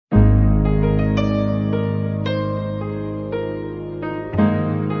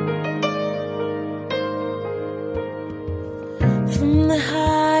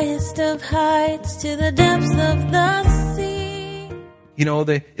with heights to the depths of the sea. You know,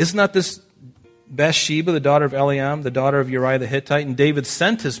 isn't that this Bathsheba, the daughter of Eliam, the daughter of Uriah the Hittite, and David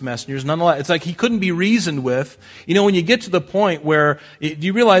sent his messengers. Nonetheless, it's like he couldn't be reasoned with. You know, when you get to the point where, do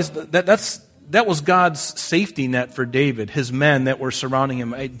you realize that was God's safety net for David, his men that were surrounding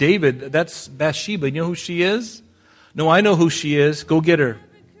him. David, that's Bathsheba. You know who she is? No, I know who she is. Go get her.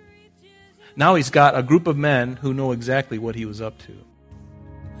 Now he's got a group of men who know exactly what he was up to.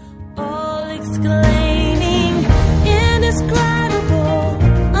 All exclaiming, indescribable,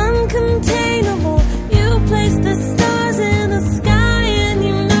 uncontainable. You place the stars in the sky and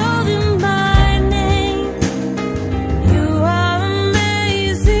you know them by name. You are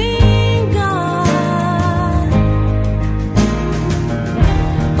amazing, God.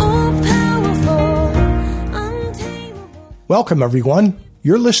 All powerful, untamable. Welcome, everyone.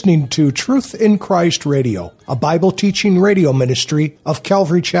 You're listening to Truth in Christ Radio, a Bible teaching radio ministry of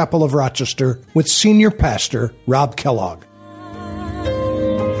Calvary Chapel of Rochester with Senior Pastor Rob Kellogg.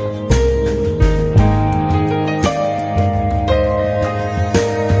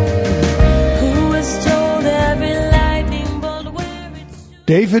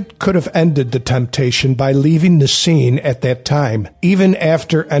 David could have ended the temptation by leaving the scene at that time, even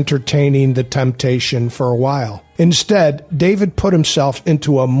after entertaining the temptation for a while. Instead, David put himself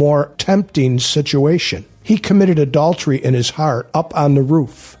into a more tempting situation. He committed adultery in his heart up on the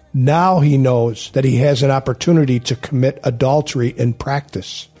roof. Now he knows that he has an opportunity to commit adultery in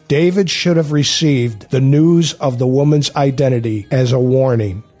practice. David should have received the news of the woman's identity as a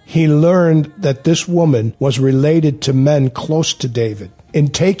warning. He learned that this woman was related to men close to David. In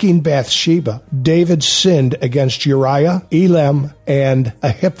taking Bathsheba, David sinned against Uriah, Elam, and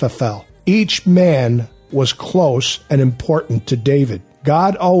Ahithophel. Each man was close and important to David.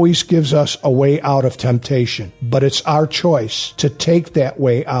 God always gives us a way out of temptation, but it's our choice to take that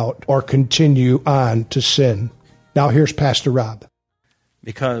way out or continue on to sin. Now here's Pastor Rob.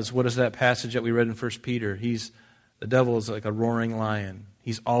 Because what is that passage that we read in 1 Peter? The devil is like a roaring lion.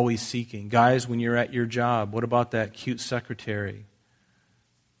 He's always seeking. Guys, when you're at your job, what about that cute secretary?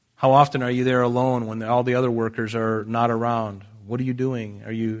 How often are you there alone when all the other workers are not around? What are you doing?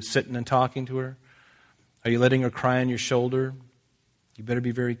 Are you sitting and talking to her? Are you letting her cry on your shoulder? You better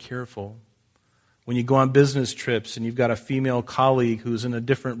be very careful. When you go on business trips and you've got a female colleague who's in a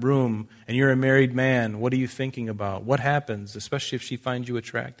different room and you're a married man, what are you thinking about? What happens, especially if she finds you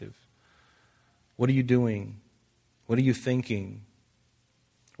attractive? What are you doing? What are you thinking?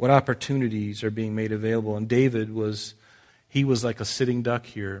 What opportunities are being made available? And David was like a sitting duck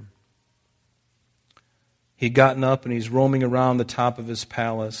here. He'd gotten up and he's roaming around the top of his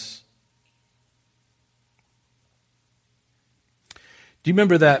palace. Do you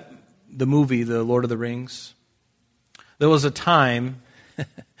remember the movie, The Lord of the Rings? There was a time,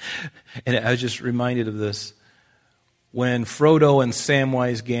 and I was just reminded of this, when Frodo and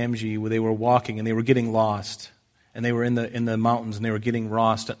Samwise Gamgee, they were walking and they were getting lost. And they were in the mountains and they were getting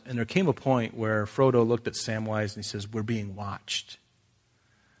lost. And there came a point where Frodo looked at Samwise and he says, "We're being watched.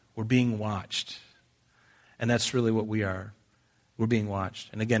 We're being watched." And that's really what we are. We're being watched.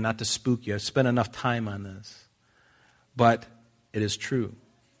 And again, not to spook you, I've spent enough time on this. But it is true.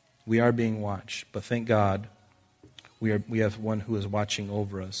 We are being watched. But thank God we have one who is watching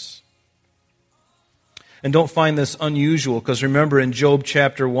over us. And don't find this unusual, because remember in Job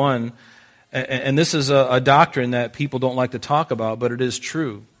chapter 1, and this is a doctrine that people don't like to talk about, but it is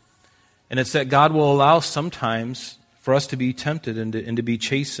true. And it's that God will allow sometimes for us to be tempted and to be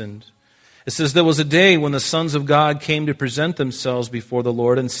chastened. It says, "There was a day when the sons of God came to present themselves before the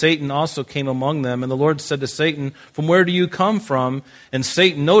Lord, and Satan also came among them. And the Lord said to Satan, 'From where do you come from?' And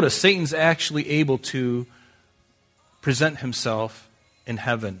Satan, notice, Satan's actually able to present himself in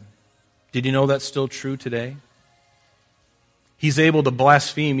heaven. Did you know that's still true today? He's able to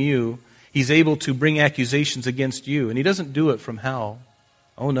blaspheme you. He's able to bring accusations against you, and he doesn't do it from hell.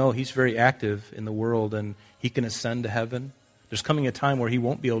 Oh no, he's very active in the world, and he can ascend to heaven. There's coming a time where he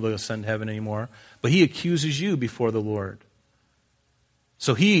won't be able to ascend to heaven anymore, but he accuses you before the Lord.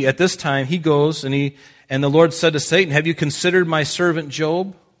 So at this time, he goes, and the Lord said to Satan, 'Have you considered my servant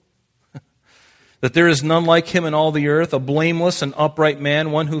Job? That there is none like him in all the earth, a blameless and upright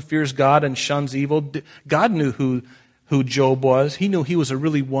man, one who fears God and shuns evil.'" God knew who Job was. He knew he was a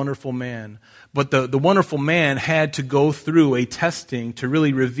really wonderful man. But the wonderful man had to go through a testing to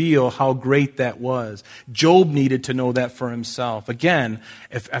really reveal how great that was. Job needed to know that for himself. Again,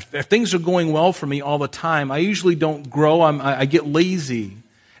 if things are going well for me all the time, I usually don't grow. I get lazy.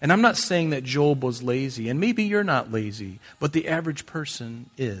 And I'm not saying that Job was lazy. And maybe you're not lazy. But the average person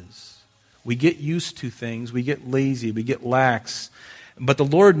is. We get used to things. We get lazy. We get lax. But the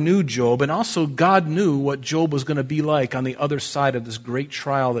Lord knew Job, and also God knew what Job was going to be like on the other side of this great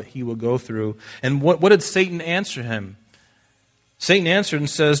trial that he would go through. And what did Satan answer him? Satan answered and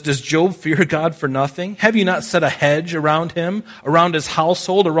says, does Job fear God for nothing? Have you not set a hedge around him, around his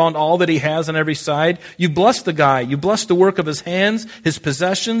household, around all that he has on every side? You've blessed the guy. You've blessed the work of his hands. His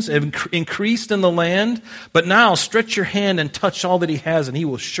possessions have increased in the land. But now stretch your hand and touch all that he has, and he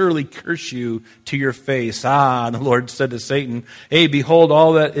will surely curse you to your face. And the Lord said to Satan, hey, behold,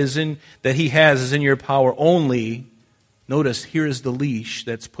 all that he has is in your power. Only, notice, here is the leash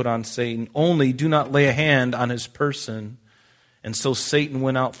that's put on Satan. Only do not lay a hand on his person. And so Satan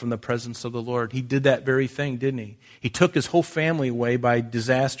went out from the presence of the Lord. He did that very thing, didn't he? He took his whole family away by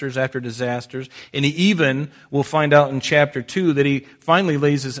disasters after disasters. And he even, we'll find out in chapter 2, that he finally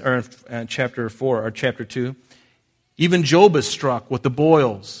lays his, or chapter 4, or chapter 2, even Job is struck with the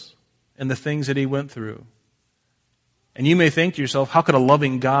boils and the things that he went through. And you may think to yourself, how could a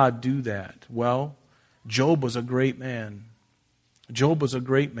loving God do that? Well, Job was a great man. Job was a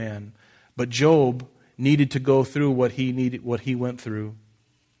great man. But Job needed to go through what he went through,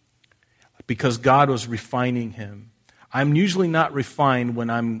 because God was refining him. I'm usually not refined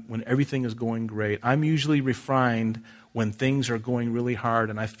when everything is going great. I'm usually refined when things are going really hard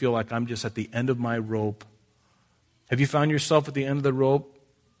and I feel like I'm just at the end of my rope. Have you found yourself at the end of the rope?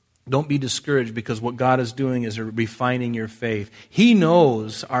 Don't be discouraged, because what God is doing is refining your faith. He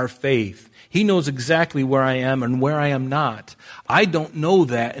knows our faith. He knows exactly where I am and where I am not. I don't know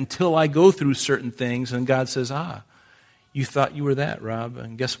that until I go through certain things and God says, you thought you were that, Rob,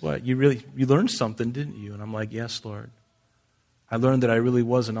 and guess what? You learned something, didn't you? And I'm like, yes, Lord. I learned that I really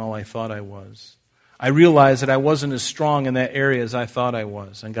wasn't all I thought I was. I realized that I wasn't as strong in that area as I thought I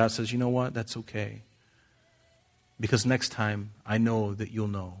was. And God says, you know what? That's okay. Because next time I know that you'll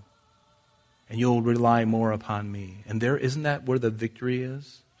know. And you'll rely more upon me. And isn't that where the victory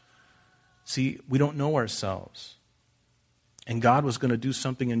is? See, we don't know ourselves. And God was going to do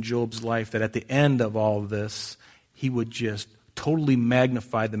something in Job's life that at the end of all of this, he would just totally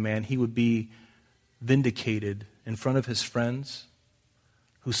magnify the man. He would be vindicated in front of his friends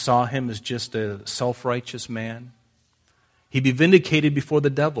who saw him as just a self-righteous man. He'd be vindicated before the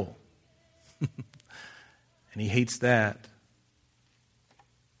devil. And he hates that.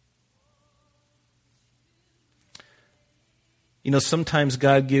 You know, sometimes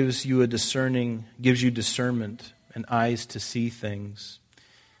God gives you discernment and eyes to see things.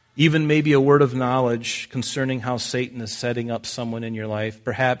 Even maybe a word of knowledge concerning how Satan is setting up someone in your life,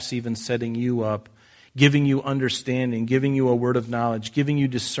 perhaps even setting you up, giving you understanding, giving you a word of knowledge, giving you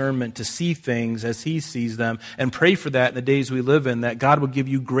discernment to see things as he sees them. And pray for that in the days we live in, that God will give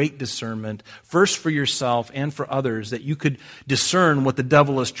you great discernment, first for yourself and for others, that you could discern what the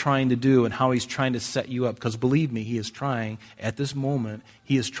devil is trying to do and how he's trying to set you up. Because believe me, he is trying, at this moment,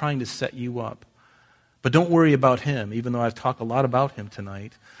 he is trying to set you up. But don't worry about him, even though I've talked a lot about him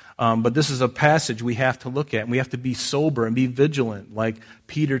tonight. But this is a passage we have to look at, and we have to be sober and be vigilant, like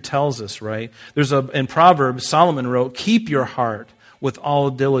Peter tells us, right? In Proverbs, Solomon wrote, keep your heart with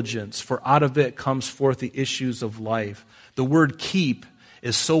all diligence, for out of it comes forth the issues of life. The word keep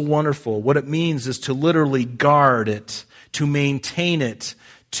is so wonderful. What it means is to literally guard it, to maintain it,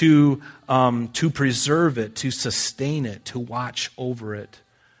 to preserve it, to sustain it, to watch over it.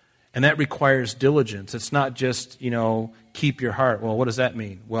 And that requires diligence. It's not just, keep your heart. Well, what does that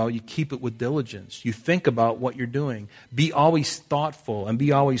mean? Well, you keep it with diligence. You think about what you're doing. Be always thoughtful and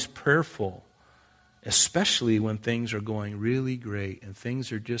be always prayerful, especially when things are going really great and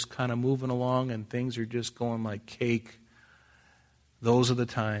things are just kind of moving along and things are just going like cake. Those are the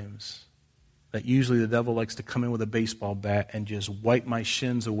times that usually the devil likes to come in with a baseball bat and just wipe my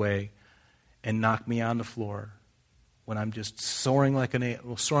shins away and knock me on the floor. When I'm just soaring like an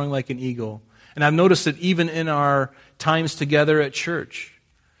eagle. And I've noticed that even in our times together at church.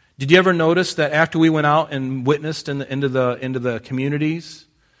 Did you ever notice that after we went out and witnessed into the communities,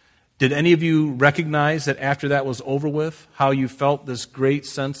 did any of you recognize that after that was over with, how you felt this great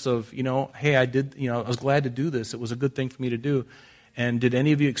sense of, hey, I was glad to do this. It was a good thing for me to do. And did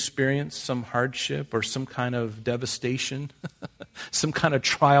any of you experience some hardship or some kind of devastation, some kind of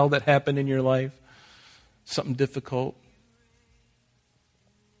trial that happened in your life? Something difficult.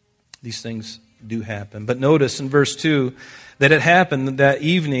 These things do happen. But notice in verse 2 that it happened that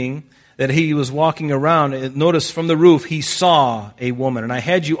evening that he was walking around. Notice from the roof he saw a woman. And I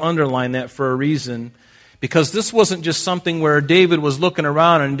had you underline that for a reason. Because this wasn't just something where David was looking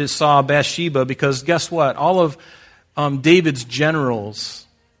around and just saw Bathsheba. Because guess what? All of David's generals,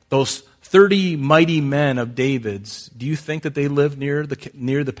 those 30 mighty men of David's, do you think that they lived near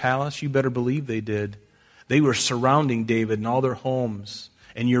the palace? You better believe they did. They were surrounding David in all their homes.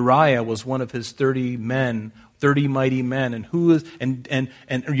 And Uriah was one of his 30 men, 30 mighty men. And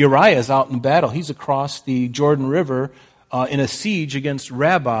Uriah is out in battle. He's across the Jordan River in a siege against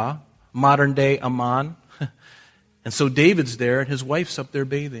Rabbah, modern-day Ammon. And so David's there, and his wife's up there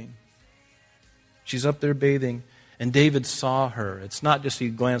bathing. She's up there bathing, and David saw her. It's not just he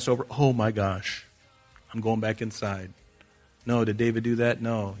glanced over, oh my gosh, I'm going back inside. No, did David do that?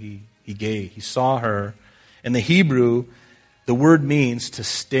 No, he saw her. In the Hebrew, the word means to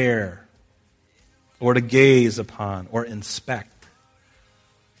stare, or to gaze upon, or inspect.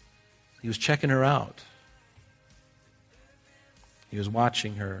 He was checking her out. He was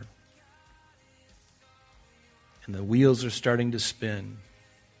watching her. And the wheels are starting to spin.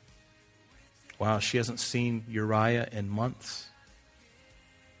 Wow, she hasn't seen Uriah in months.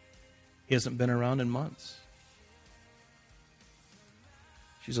 He hasn't been around in months.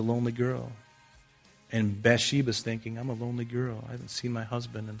 She's a lonely girl. And Bathsheba's thinking, I'm a lonely girl. I haven't seen my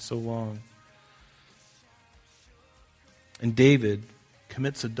husband in so long. And David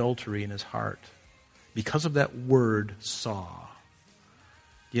commits adultery in his heart because of that word, saw.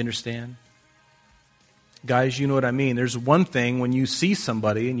 Do you understand? Guys, you know what I mean. There's one thing when you see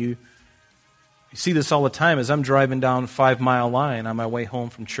somebody, and you see this all the time as I'm driving down 5 Mile Line on my way home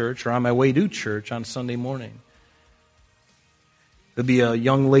from church or on my way to church on Sunday morning. There'll be a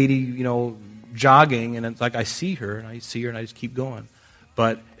young lady, jogging, and it's like I see her, and I just keep going.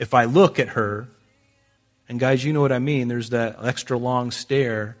 But if I look at her, and guys, you know what I mean, there's that extra long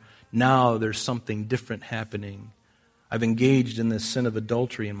stare, now there's something different happening. I've engaged in this sin of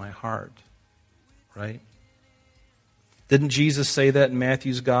adultery in my heart, right? Didn't Jesus say that in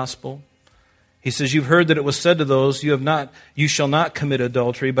Matthew's gospel? He says, you've heard that it was said to those, you shall not commit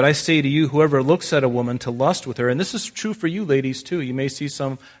adultery, but I say to you, whoever looks at a woman to lust with her, and this is true for you ladies too. You may see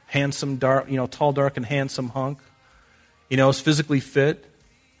some handsome, dark, tall, dark, and handsome hunk, is physically fit,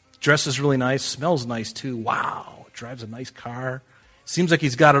 dresses really nice, smells nice too. Wow, drives a nice car. Seems like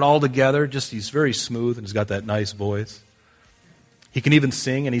he's got it all together, he's very smooth, and he's got that nice voice. He can even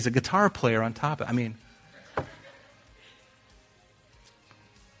sing, and he's a guitar player on top of it.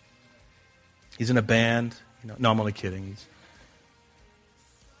 He's in a band. No, I'm only kidding.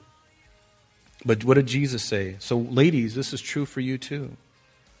 But what did Jesus say? So, ladies, this is true for you too.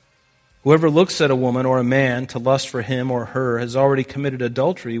 Whoever looks at a woman or a man to lust for him or her has already committed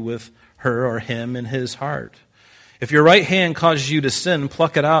adultery with her or him in his heart. If your right hand causes you to sin,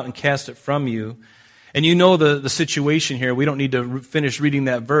 pluck it out and cast it from you. And you know the situation here. We don't need to finish reading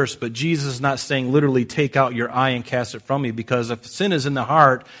that verse, but Jesus is not saying literally take out your eye and cast it from you, because if sin is in the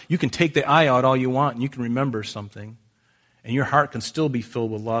heart, you can take the eye out all you want and you can remember something. And your heart can still be filled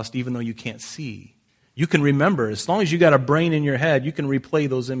with lust even though you can't see. You can remember. As long as you got a brain in your head, you can replay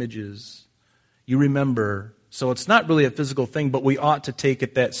those images. You remember. So it's not really a physical thing, but we ought to take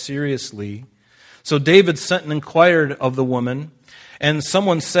it that seriously. So David sent and inquired of the woman, and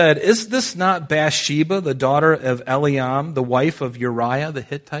someone said, is this not Bathsheba, the daughter of Eliam, the wife of Uriah the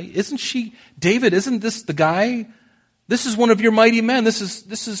Hittite? Isn't she, David, isn't this the guy? This is one of your mighty men. This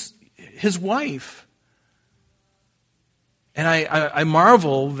is his wife. And I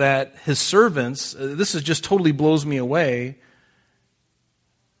marvel that his servants, this is just totally blows me away.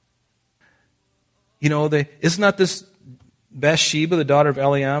 Isn't not this Bathsheba, the daughter of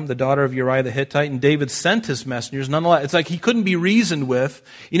Eliam, the daughter of Uriah the Hittite, and David sent his messengers. Nonetheless, it's like he couldn't be reasoned with.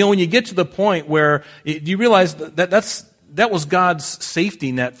 When you get to the point where, do you realize that was God's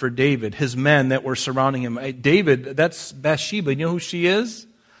safety net for David, his men that were surrounding him. Hey, David, that's Bathsheba. You know who she is?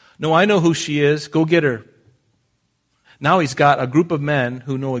 No, I know who she is. Go get her. Now he's got a group of men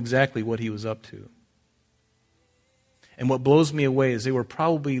who know exactly what he was up to. And what blows me away is they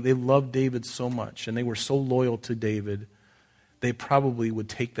loved David so much, and they were so loyal to David, they probably would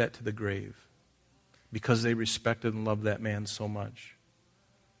take that to the grave because they respected and loved that man so much.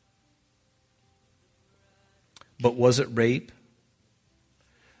 But was it rape?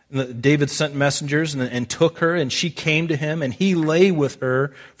 David sent messengers and took her, and she came to him, and he lay with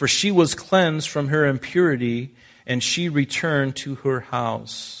her, for she was cleansed from her impurity, and she returned to her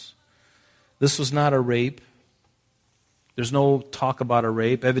house. This was not a rape. There's no talk about a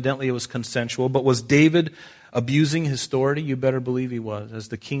rape. Evidently it was consensual. But was David abusing his authority? You better believe he was. As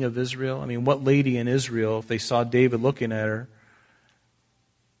the king of Israel. What lady in Israel, if they saw David looking at her,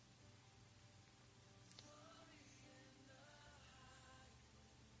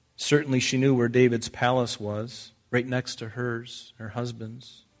 certainly she knew where David's palace was, right next to hers, her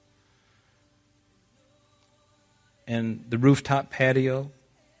husband's. And the rooftop patio.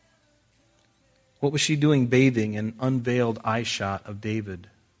 What was she doing bathing in unveiled eye shot of David?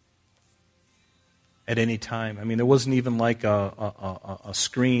 at any time. I mean, there wasn't even like a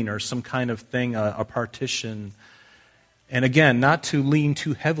screen or some kind of thing, a partition. And again, not to lean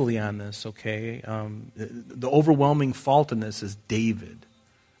too heavily on this, okay? The overwhelming fault in this is David.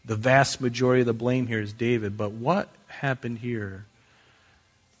 The vast majority of the blame here is David. But what happened here?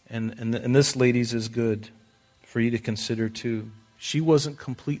 And this, ladies, is good for you to consider too. She wasn't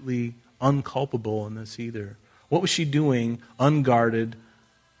completely unculpable in this either. What was she doing unguarded,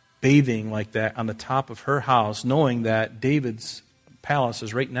 bathing like that on the top of her house, knowing that David's palace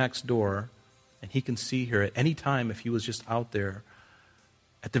is right next door, and he can see her at any time if he was just out there?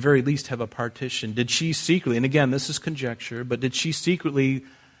 At the very least, have a partition. Did she secretly, and again, this is conjecture, but did she secretly,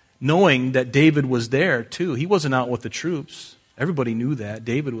 knowing that David was there too? He wasn't out with the troops. Everybody knew that.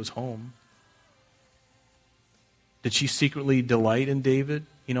 David was home. Did she secretly delight in David?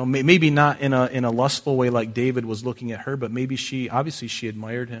 You know, maybe not in a lustful way like David was looking at her, but maybe she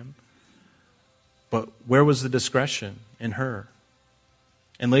admired him. But where was the discretion in her?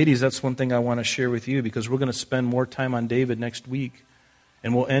 And ladies, that's one thing I want to share with you, because we're going to spend more time on David next week,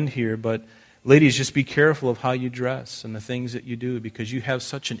 and we'll end here. But ladies, just be careful of how you dress and the things that you do, because you have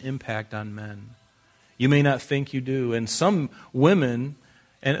such an impact on men. You may not think you do. And some women,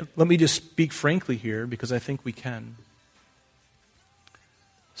 and let me just speak frankly here, because I think we can.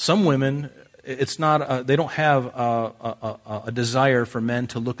 Some women, it's not they don't have a desire for men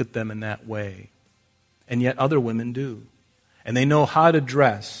to look at them in that way. And yet other women do. And they know how to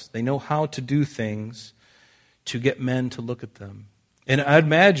dress. They know how to do things to get men to look at them. And I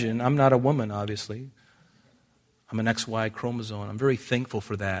imagine, I'm not a woman, obviously. I'm an XY chromosome. I'm very thankful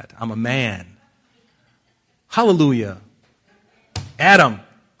for that. I'm a man. Hallelujah. Adam.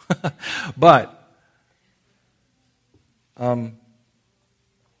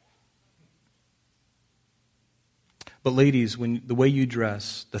 But ladies, when the way you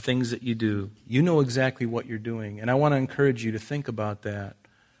dress, the things that you do, you know exactly what you're doing. And I want to encourage you to think about that.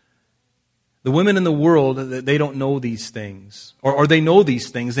 The women in the world, they don't know these things. Or they know these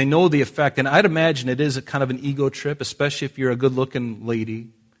things. They know the effect. And I'd imagine it is a kind of an ego trip, especially if you're a good-looking lady.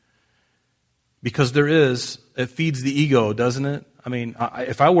 Because it feeds the ego, doesn't it? I mean,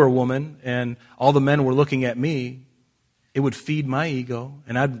 if I were a woman and all the men were looking at me, it would feed my ego.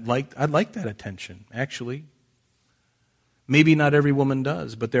 And I'd like that attention, actually. Maybe not every woman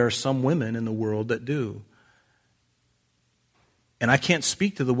does, but there are some women in the world that do. And I can't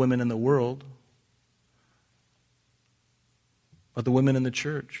speak to the women in the world, but the women in the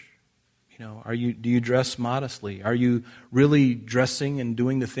church. You know, do you dress modestly? Are you really dressing and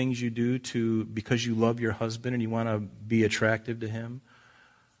doing the things you do because you love your husband and you want to be attractive to him?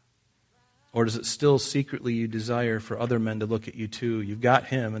 Or does it still secretly you desire for other men to look at you too? You've got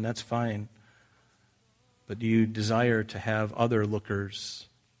him, and that's fine. But do you desire to have other lookers,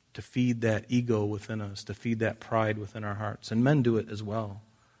 to feed that ego within us, to feed that pride within our hearts? And men do it as well.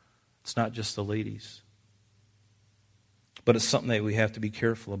 It's not just the ladies. But it's something that we have to be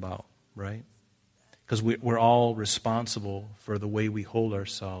careful about, right? Because we're all responsible for the way we hold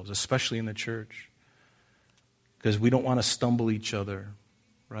ourselves, especially in the church. Because we don't want to stumble each other,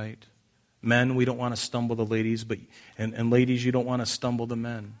 right? Men, we don't want to stumble the ladies, and ladies, you don't want to stumble the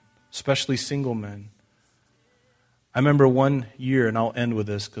men, especially single men. I remember one year, and I'll end with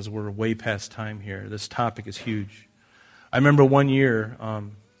this because we're way past time here. This topic is huge. I remember one year,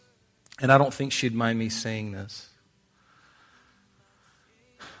 and I don't think she'd mind me saying this.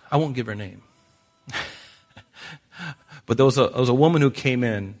 I won't give her name. But there was a woman who came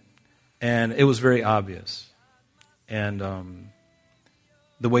in, and it was very obvious. And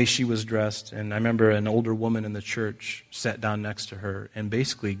the way she was dressed, and I remember an older woman in the church sat down next to her and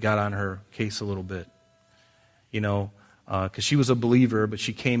basically got on her case a little bit. You know, because she was a believer, but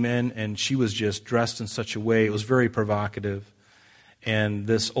she came in and she was just dressed in such a way. It was very provocative. And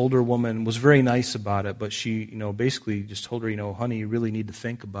this older woman was very nice about it, but she, basically just told her, honey, you really need to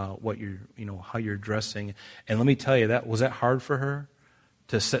think about what you're, how you're dressing. And let me tell you, was that hard for her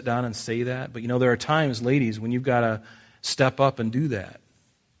to sit down and say that? But there are times, ladies, when you've got to step up and do that.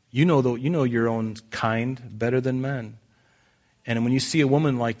 You know your own kind better than men. And when you see a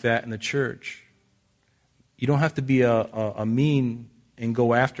woman like that in the church, you don't have to be a mean and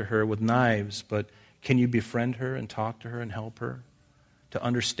go after her with knives, but can you befriend her and talk to her and help her to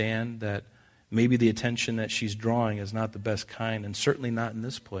understand that maybe the attention that she's drawing is not the best kind, and certainly not in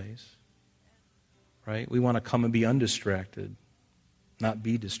this place, right? We want to come and be undistracted, not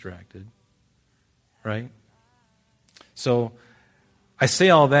be distracted, right? So I say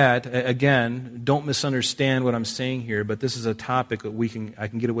all that, again, don't misunderstand what I'm saying here, but this is a topic that I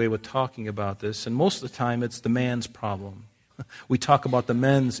can get away with talking about this, and most of the time it's the man's problem. We talk about the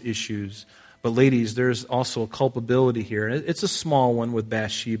men's issues, But ladies, there's also a culpability here. It's a small one with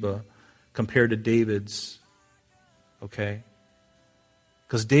Bathsheba compared to David's, okay?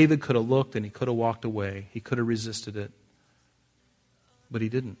 Because David could have looked and he could have walked away. He could have resisted it. But he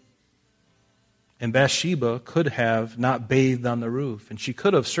didn't. And Bathsheba could have not bathed on the roof. And she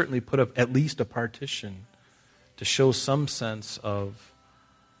could have certainly put up at least a partition to show some sense of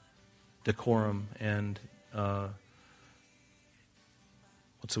decorum and,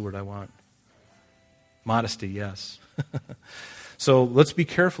 what's the word I want? Modesty, yes. So let's be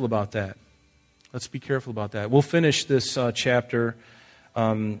careful about that. Let's be careful about that. We'll finish this chapter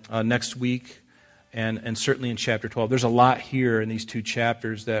next week. And certainly in chapter 12. There's a lot here in these two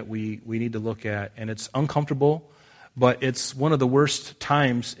chapters that we need to look at. And it's uncomfortable, but it's one of the worst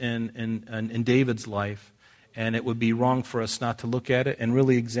times in David's life. And it would be wrong for us not to look at it and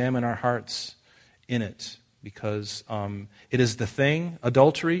really examine our hearts in it. Because it is the thing,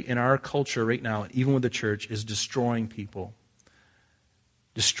 adultery in our culture right now, even with the church, is destroying people.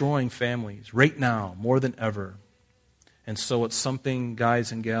 Destroying families right now more than ever. And so it's something,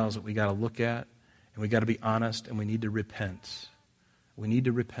 guys and gals, that we got to look at. And we got to be honest, and we need to repent. We need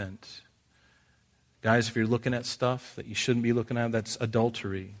to repent. Guys, if you're looking at stuff that you shouldn't be looking at, that's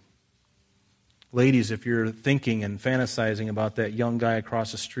adultery. Ladies, if you're thinking and fantasizing about that young guy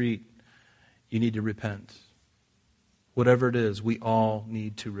across the street, you need to repent. Whatever it is, we all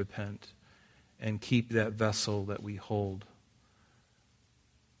need to repent and keep that vessel that we hold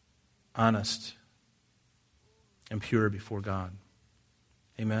honest and pure before God.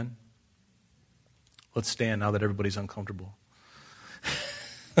 Amen? Let's stand now that everybody's uncomfortable.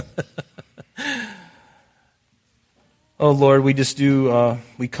 Oh, Lord, we just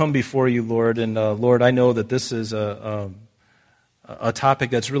we come before you, Lord, and Lord, I know that this is a topic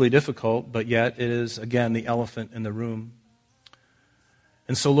that's really difficult, but yet it is, again, the elephant in the room.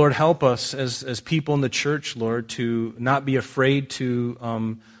 And so, Lord, help us as people in the church, Lord, to not be afraid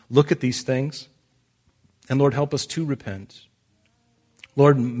to look at these things. And, Lord, help us to repent.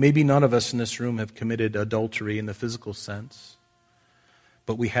 Lord, maybe none of us in this room have committed adultery in the physical sense,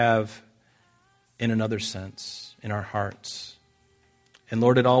 but we have in another sense, in our hearts. And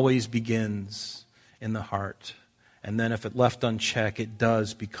Lord, it always begins in the heart. And then if it left unchecked, it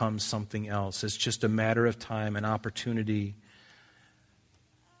does become something else. It's just a matter of time and opportunity.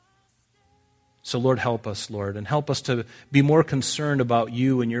 So Lord, help us, Lord, and help us to be more concerned about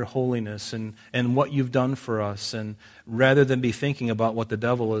you and your holiness and what you've done for us. And rather than be thinking about what the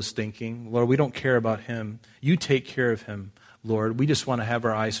devil is thinking, Lord, we don't care about him. You take care of him, Lord. We just want to have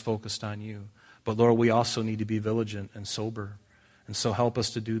our eyes focused on you. But Lord, we also need to be vigilant and sober. And so help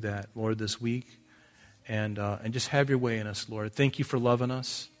us to do that, Lord, this week. And just have your way in us, Lord. Thank you for loving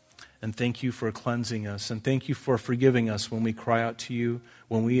us. And thank you for cleansing us. And thank you for forgiving us when we cry out to you,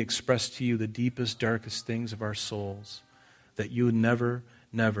 when we express to you the deepest, darkest things of our souls, that you would never,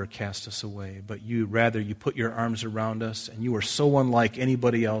 never cast us away. But you put your arms around us, and you are so unlike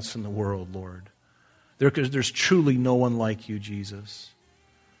anybody else in the world, Lord. There's truly no one like you, Jesus.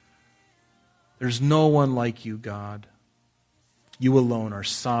 There's no one like you, God. You alone are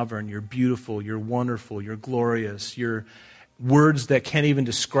sovereign, you're beautiful, you're wonderful, you're glorious, you're words that can't even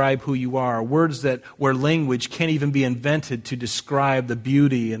describe who you are, words where language can't even be invented to describe the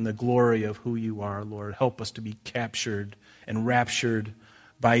beauty and the glory of who you are, Lord. Help us to be captured and raptured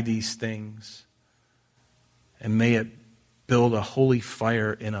by these things. And may it build a holy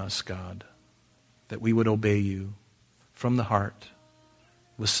fire in us, God, that we would obey you from the heart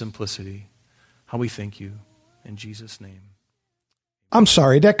with simplicity. How we thank you in Jesus' name. I'm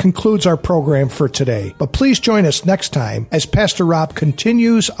sorry, that concludes our program for today. But please join us next time as Pastor Rob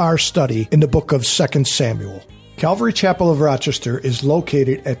continues our study in the book of 2 Samuel. Calvary Chapel of Rochester is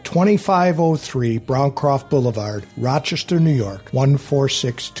located at 2503 Browncroft Boulevard, Rochester, New York,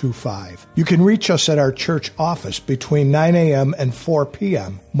 14625. You can reach us at our church office between 9 a.m. and 4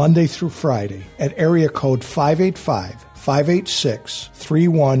 p.m., Monday through Friday, at area code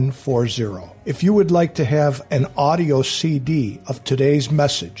 585-586-3140. If you would like to have an audio CD of today's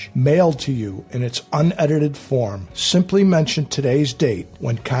message mailed to you in its unedited form, simply mention today's date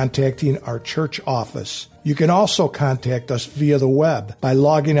when contacting our church office. You can also contact us via the web by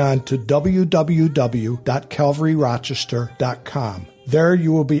logging on to www.calvaryrochester.com. There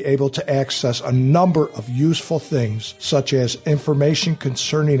you will be able to access a number of useful things, such as information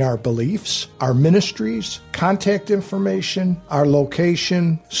concerning our beliefs, our ministries, contact information, our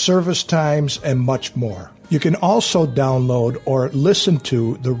location, service times, and much more. You can also download or listen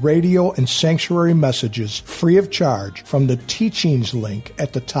to the radio and sanctuary messages free of charge from the teachings link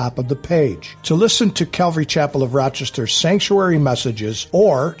at the top of the page. To listen to Calvary Chapel of Rochester sanctuary messages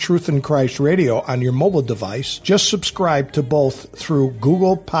or Truth in Christ Radio on your mobile device, just subscribe to both through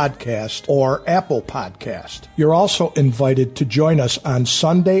Google Podcast or Apple Podcast. You're also invited to join us on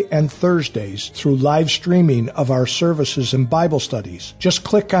Sunday and Thursdays through live streaming of our services and Bible studies. Just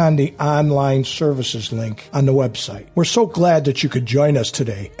click on the online services link on the website. We're so glad that you could join us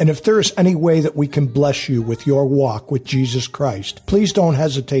today. And if there is any way that we can bless you with your walk with Jesus Christ, please don't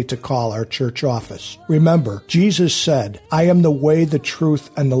hesitate to call our church office. Remember, Jesus said, "I am the way, the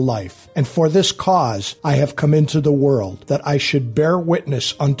truth, and the life. And for this cause I have come into the world, that I should bear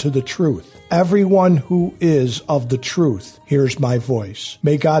witness unto the truth. Everyone who is of the truth hears my voice."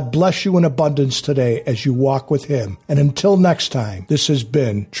 May God bless you in abundance today as you walk with Him. And until next time, this has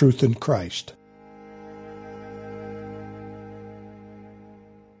been Truth in Christ.